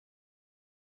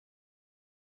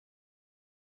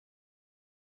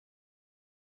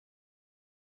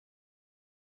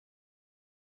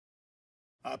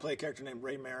I play a character named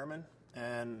Merrimen,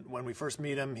 and when we first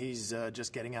meet him, he's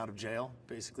just getting out of jail,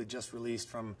 basically just released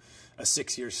from a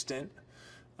 6-year stint.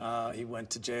 He went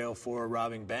to jail for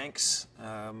robbing banks,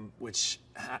 which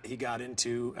he got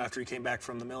into after he came back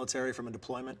from the military, from a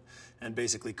deployment, and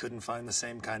basically couldn't find the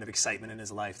same kind of excitement in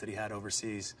his life that he had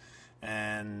overseas.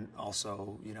 And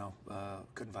also,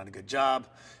 couldn't find a good job,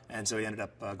 and so he ended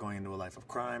up going into a life of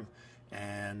crime.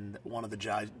 And one of the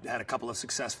jobs had a couple of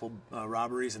successful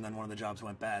robberies, and then one of the jobs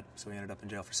went bad, so he ended up in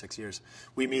jail for 6 years.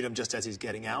 We meet him just as he's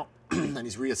getting out, and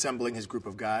he's reassembling his group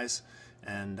of guys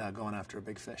and going after a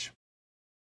big fish.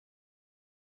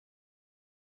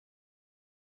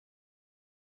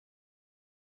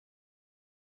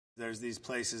 There's these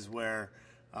places where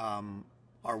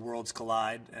our worlds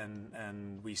collide,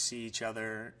 and we see each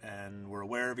other, and we're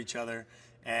aware of each other,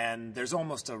 and there's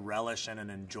almost a relish and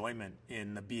an enjoyment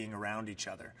in the being around each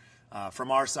other. From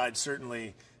our side,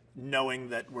 certainly knowing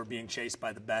that we're being chased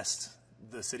by the best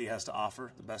the city has to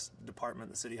offer, the best department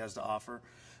the city has to offer,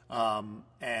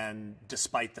 and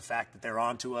despite the fact that they're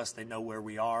onto us, they know where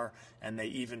we are, and they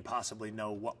even possibly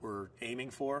know what we're aiming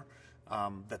for.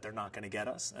 That they're not going to get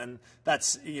us. And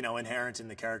that's, inherent in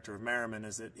the character of Merrimen,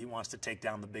 is that he wants to take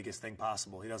down the biggest thing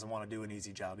possible. He doesn't want to do an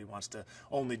easy job. He wants to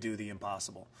only do the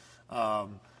impossible.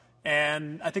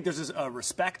 And I think there's a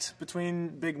respect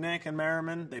between Big Nick and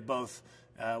Merrimen. They both,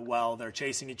 while they're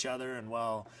chasing each other and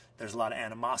while there's a lot of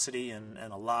animosity and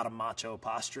a lot of macho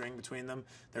posturing between them,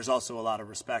 there's also a lot of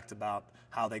respect about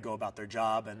how they go about their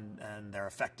job and their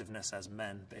effectiveness as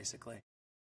men, basically.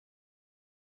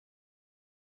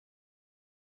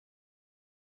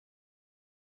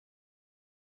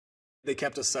 They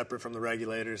kept us separate from the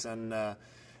regulators,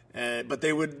 but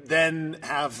they would then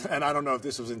have, and I don't know if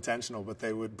this was intentional, but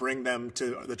they would bring them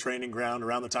to the training ground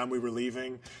around the time we were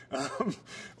leaving,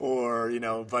 or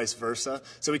vice versa.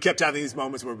 So we kept having these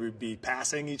moments where we'd be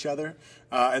passing each other,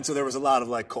 and so there was a lot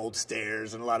of cold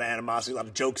stares and a lot of animosity, a lot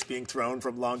of jokes being thrown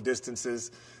from long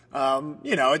distances.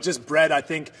 It just bred, I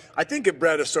think it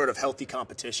bred a sort of healthy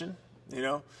competition,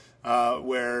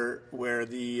 where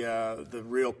the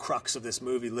real crux of this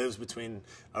movie lives between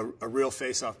a real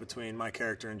face-off between my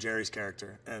character and Jerry's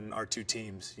character and our two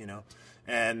teams,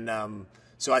 And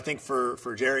so I think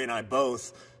for Jerry and I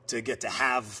both to get to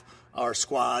have our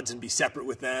squads and be separate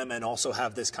with them, and also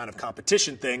have this kind of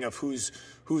competition thing of who's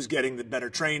getting the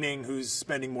better training, who's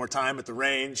spending more time at the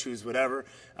range, who's whatever,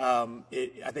 I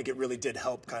think it really did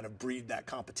help kind of breed that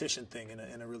competition thing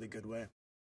in a really good way.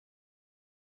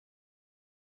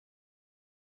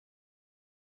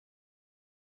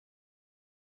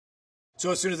 So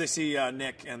as soon as they see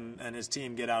Nick and his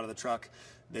team get out of the truck,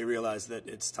 they realize that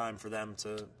it's time for them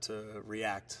to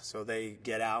react. So they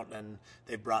get out, and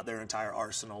they brought their entire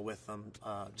arsenal with them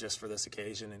just for this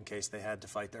occasion, in case they had to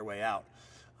fight their way out.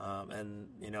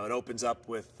 It opens up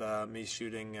with me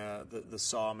shooting the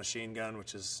Saw machine gun,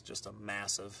 which is just a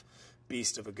massive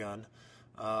beast of a gun,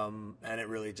 and it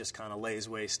really just kind of lays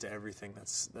waste to everything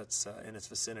that's in its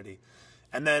vicinity.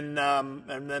 And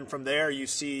then from there, you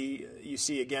see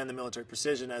again the military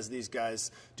precision as these guys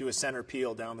do a center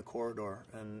peel down the corridor,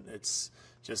 and it's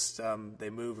just they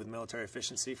move with military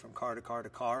efficiency from car to car to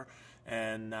car,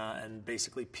 and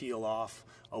basically peel off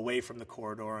away from the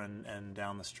corridor and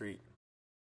down the street.